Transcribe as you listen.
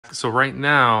So right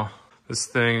now, this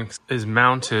thing is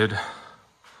mounted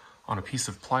on a piece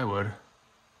of plywood.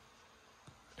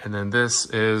 And then this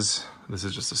is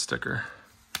just a sticker.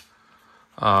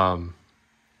 So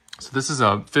this is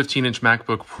a 15-inch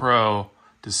MacBook Pro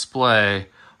display,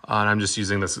 and I'm just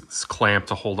using this clamp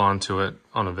to hold on to it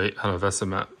on a VESA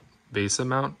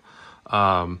mount.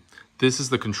 This is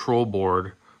the control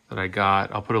board that I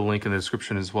got. I'll put a link in the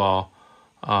description as well.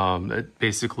 It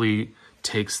basically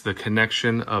takes the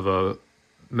connection of a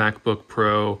MacBook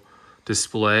Pro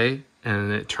display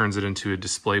and it turns it into a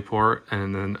display port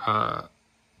and then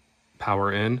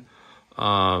power in.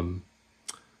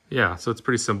 Yeah, so it's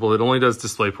pretty simple. It only does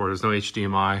DisplayPort. There's no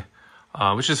HDMI,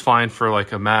 which is fine for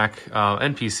like a Mac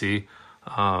and PC.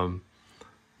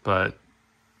 But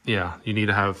yeah, you need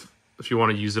to have, if you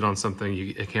want to use it on something,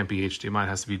 it can't be HDMI. It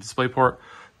has to be DisplayPort.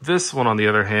 This one, on the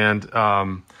other hand,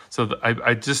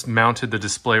 I just mounted the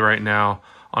display right now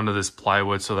onto this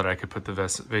plywood so that I could put the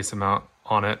VESA mount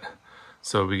on it.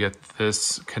 So we get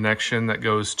this connection that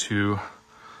goes to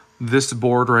this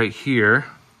board right here.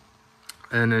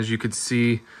 And as you can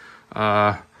see,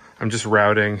 I'm just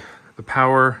routing the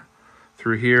power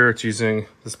through here. It's using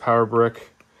this power brick.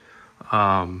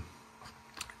 And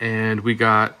we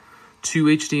got 2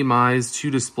 HDMIs,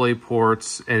 2 display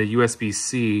ports, and a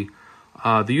USB-C.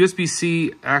 The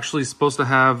USB-C actually is supposed to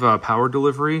have power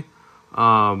delivery.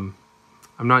 I'm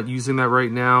not using that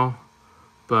right now,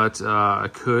 but I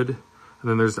could. And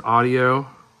then there's the audio.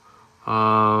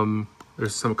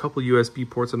 There's a couple USB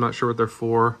ports. I'm not sure what they're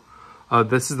for.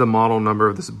 This is the model number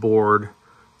of this board.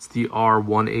 It's the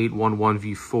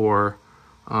R1811V4.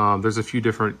 There's a few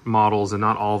different models and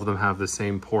not all of them have the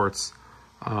same ports.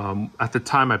 At the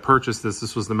time I purchased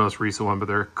this was the most recent one, but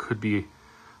there could be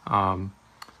a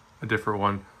different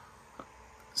one.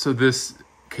 So this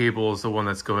cable is the one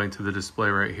that's going to the display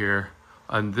right here.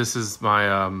 And this is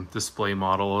my display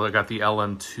model. I got the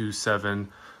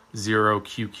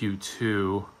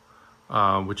LM270QQ2.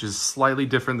 Which is slightly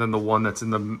different than the one that's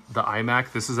in the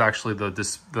iMac. This is actually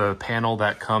the panel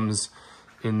that comes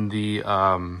in the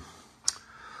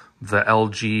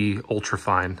LG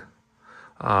Ultrafine.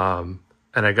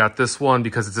 And I got this one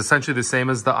because it's essentially the same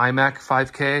as the iMac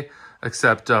 5K,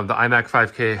 except the iMac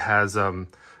 5K has it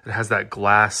has that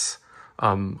glass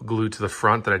glued to the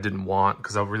front that I didn't want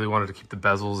because I really wanted to keep the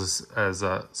bezels as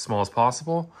small as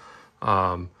possible.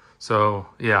 So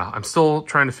yeah, I'm still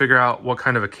trying to figure out what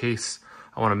kind of a case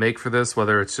I want to make for this,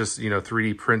 whether it's just,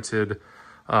 3D printed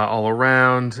all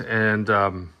around and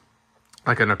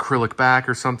like an acrylic back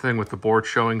or something with the board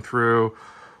showing through,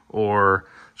 or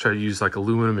should I use like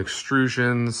aluminum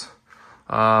extrusions?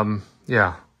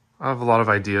 Yeah, I have a lot of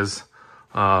ideas.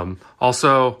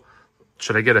 Also,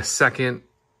 should I get a second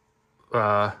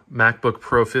MacBook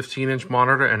Pro 15-inch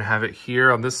monitor and have it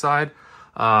here on this side?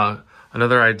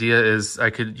 Another idea is I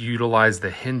could utilize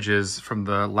the hinges from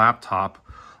the laptop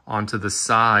onto the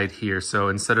side here. So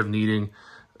instead of needing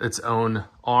its own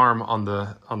arm on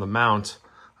the mount,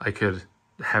 I could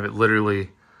have it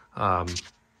literally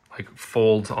like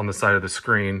fold on the side of the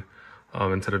screen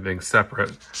instead of being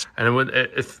separate. And it would,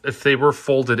 if they were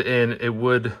folded in,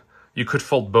 you could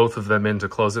fold both of them in to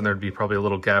close it, and there'd be probably a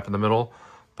little gap in the middle,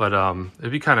 but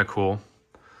it'd be kind of cool.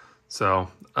 So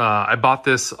I bought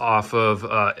this off of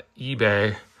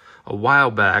eBay a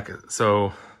while back,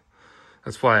 so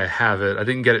that's why I have it. I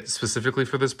didn't get it specifically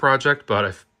for this project,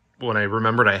 but when I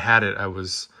remembered I had it, I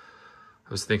was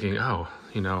thinking, oh,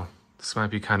 this might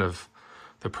be kind of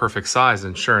the perfect size,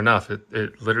 and sure enough,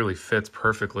 it literally fits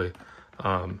perfectly.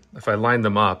 If I line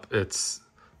them up,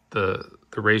 the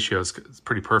ratio is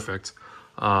pretty perfect.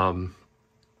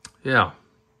 Yeah.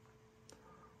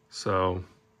 So.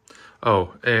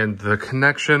 Oh, and the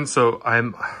connection. So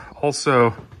I'm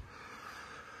also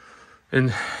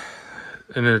in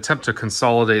an attempt to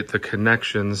consolidate the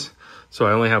connections. So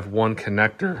I only have one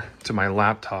connector to my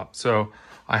laptop. So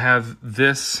I have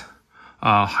this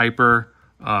Hyper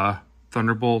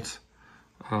Thunderbolt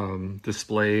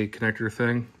display connector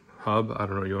thing, hub, I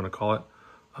don't know what you want to call it.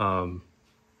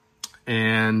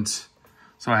 And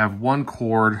so I have one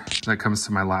cord that comes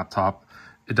to my laptop.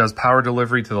 It does power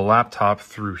delivery to the laptop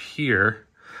through here,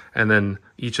 and then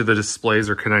each of the displays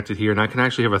are connected here, and I can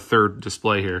actually have a third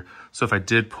display here. So if I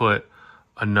did put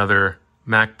another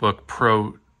MacBook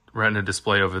Pro Retina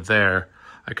display over there,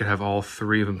 I could have all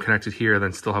three of them connected here, and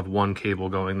then still have one cable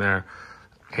going there.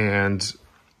 And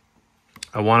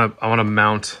I want to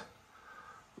mount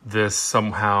this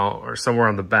somehow or somewhere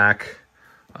on the back.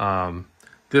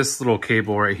 This little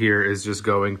cable right here is just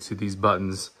going to these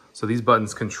buttons. So these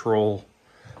buttons control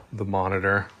the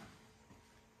monitor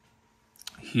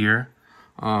here.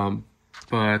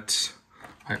 But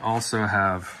I also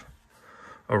have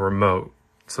a remote.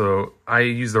 So I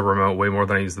use the remote way more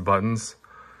than I use the buttons.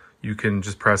 You can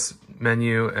just press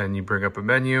menu and you bring up a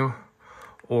menu,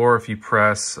 or if you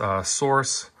press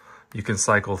source, you can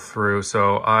cycle through.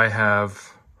 So I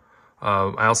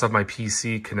also have my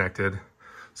PC connected.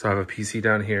 So I have a PC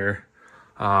down here,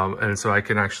 and so I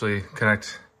can actually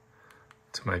connect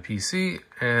to my PC,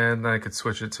 and then I could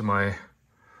switch it to my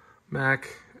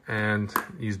Mac and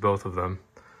use both of them.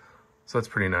 So that's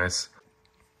pretty nice.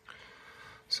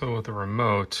 So with the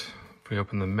remote, if we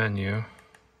open the menu,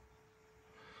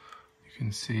 you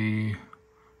can see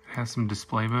it has some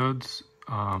display modes.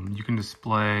 You can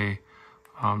display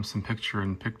some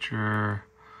picture-in-picture.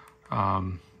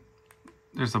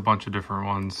 There's a bunch of different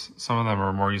ones. Some of them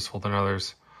are more useful than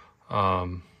others.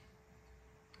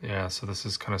 Yeah, so this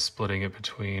is kind of splitting it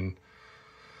between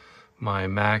my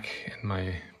Mac and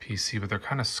my PC, but they're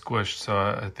kind of squished, so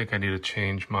I think I need to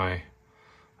change my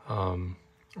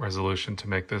resolution to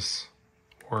make this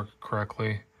work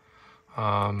correctly.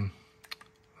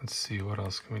 Let's see, what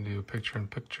else can we do?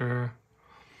 Picture-in-picture.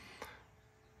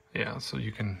 Yeah, so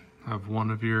you can have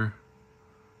one of your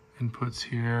inputs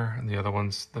here, and the other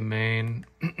one's the main.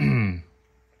 Let's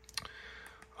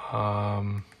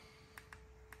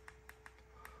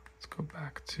go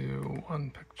back to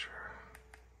one picture.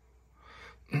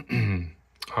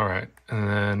 All right, and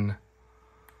then,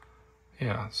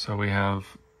 yeah, so we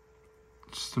have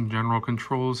some general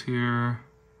controls here.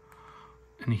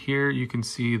 And here you can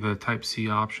see the Type-C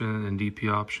option and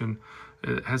DP option.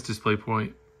 It has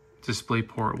DisplayPort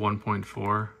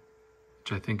 1.4,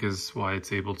 which I think is why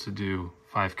it's able to do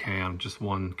 5K on just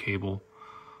one cable.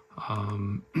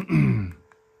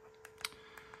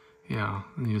 Yeah,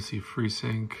 and you'll see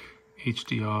FreeSync,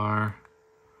 HDR,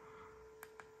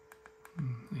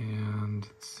 and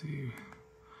let's see,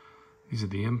 these are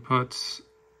the inputs.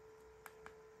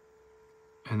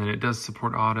 And then it does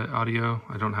support audio.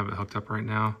 I don't have it hooked up right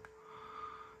now.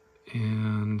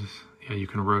 And yeah, you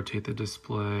can rotate the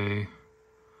display,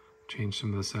 change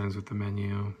some of the settings with the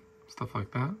menu, stuff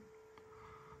like that.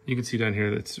 You can see down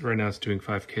here that right now it's doing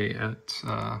 5K at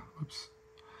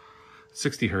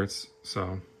 60 Hertz.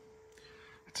 So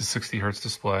it's a 60 Hertz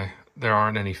display. There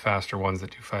aren't any faster ones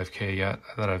that do 5K yet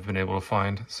that I've been able to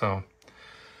find. So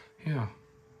yeah,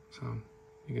 so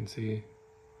you can see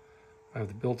I have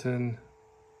the built-in,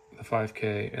 the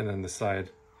 5K, and then the side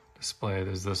display,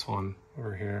 there's this one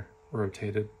over here,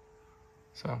 rotated.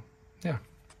 So, yeah.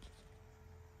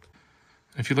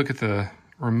 If you look at the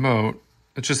remote,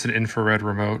 it's just an infrared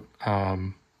remote.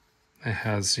 It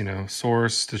has,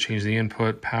 source to change the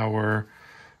input, power,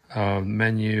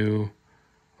 menu,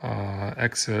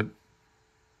 exit,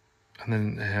 and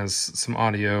then it has some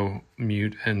audio,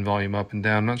 mute, and volume up and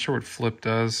down. I'm not sure what flip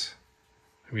does.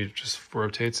 Maybe it just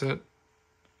rotates it.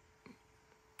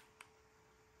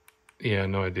 Yeah,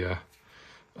 no idea.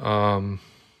 Not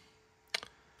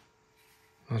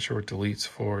sure what delete's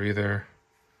for either,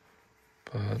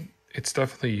 but it's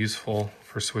definitely useful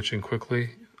for switching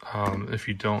quickly if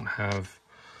you don't have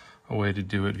a way to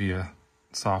do it via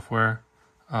software.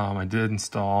 I did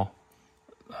install,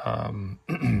 what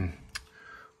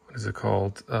is it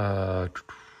called?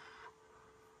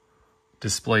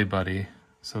 Display Buddy,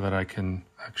 so that I can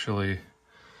actually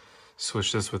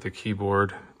switch this with a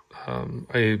keyboard.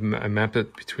 I map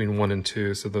it between 1 and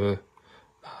 2, so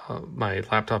my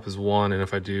laptop is 1, and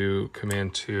if I do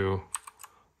Command 2,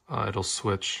 it'll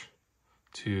switch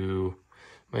to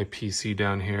my PC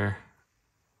down here.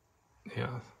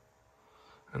 Yeah,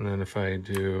 and then if I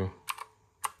do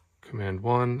Command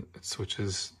 1, it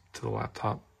switches to the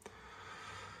laptop.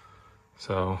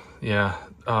 So yeah,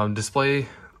 Display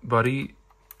Buddy,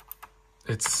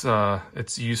 it's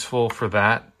useful for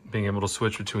that, being able to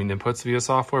switch between inputs via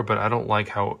software, but I don't like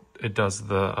how it does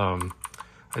the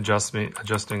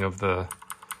adjusting of the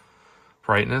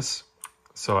brightness.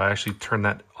 So I actually turn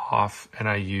that off, and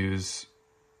I use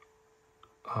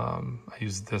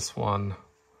this one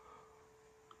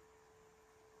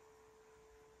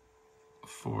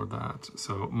for that.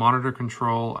 So monitor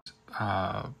control,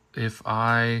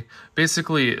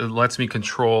 basically it lets me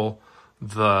control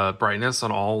the brightness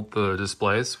on all the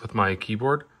displays with my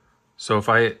keyboard. So if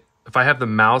I have the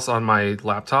mouse on my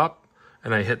laptop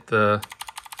and I hit the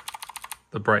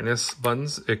brightness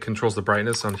buttons, it controls the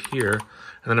brightness on here.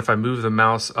 And then if I move the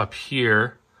mouse up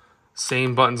here,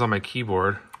 same buttons on my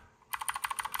keyboard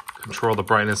control the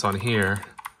brightness on here.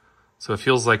 So it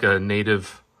feels like a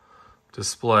native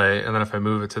display. And then if I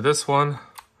move it to this one,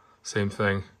 same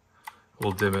thing,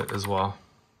 we'll dim it as well.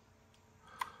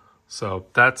 So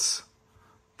that's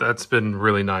been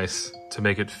really nice to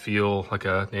make it feel like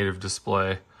a native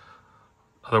display.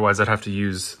 Otherwise, I'd have to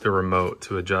use the remote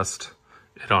to adjust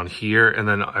it on here, and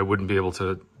then I wouldn't be able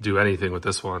to do anything with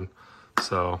this one.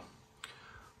 So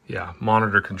yeah,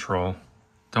 monitor control.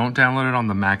 Don't download it on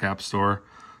the Mac App Store.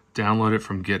 Download it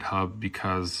from GitHub,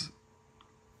 because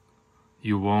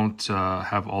you won't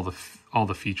have all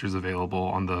the features available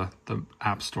on the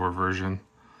App Store version.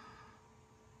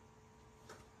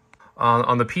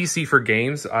 On the PC for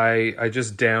games, I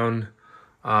just down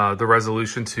the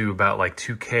resolution to about like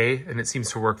 2K, and it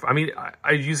seems to work. I mean,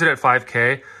 I use it at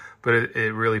 5K, but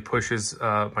it really pushes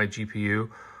my GPU.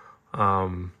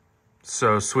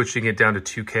 So switching it down to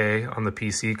 2K on the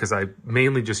PC, because I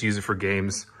mainly just use it for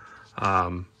games,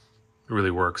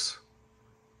 really works.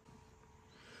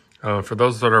 For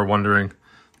those that are wondering,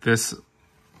 this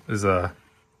is a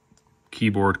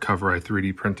keyboard cover I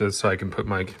 3D printed, so I can put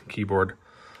my keyboard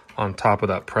on top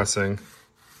without pressing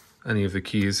any of the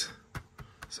keys,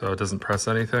 so it doesn't press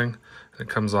anything. It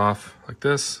comes off like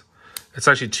this. It's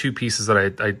actually two pieces that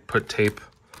I put tape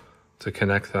to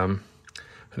connect them,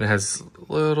 and it has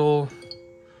little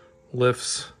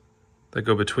lifts that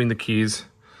go between the keys,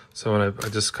 so when I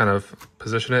just kind of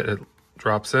position it, it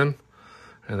drops in,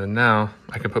 and then now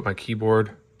I can put my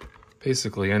keyboard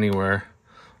basically anywhere.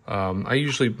 I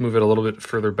usually move it a little bit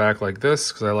further back like this,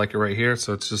 because I like it right here,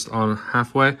 so it's just on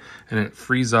halfway, and it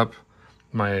frees up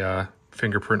my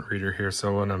fingerprint reader here,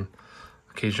 so when I'm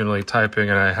occasionally typing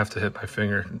and I have to hit my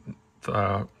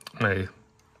my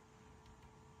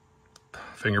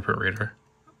fingerprint reader,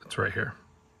 it's right here.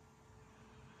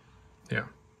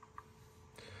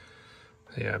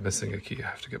 Yeah, I'm missing a key. I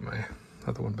have to get my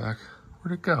other one back.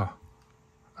 Where'd it go?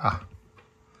 Ah,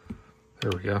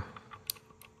 there we go.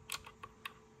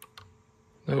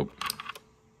 Nope.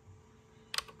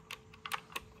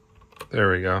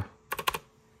 There we go.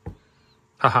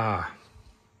 Haha.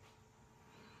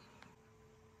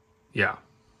 Yeah.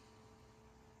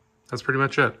 That's pretty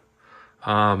much it.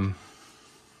 Let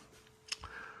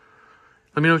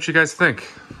me know what you guys think.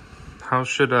 How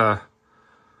should the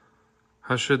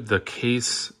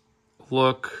case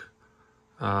look?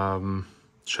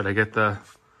 Should I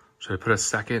put a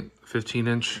second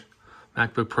 15-inch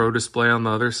MacBook Pro display on the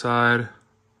other side?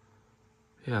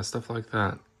 Yeah, stuff like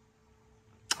that.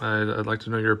 I'd like to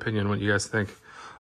know your opinion, what you guys think.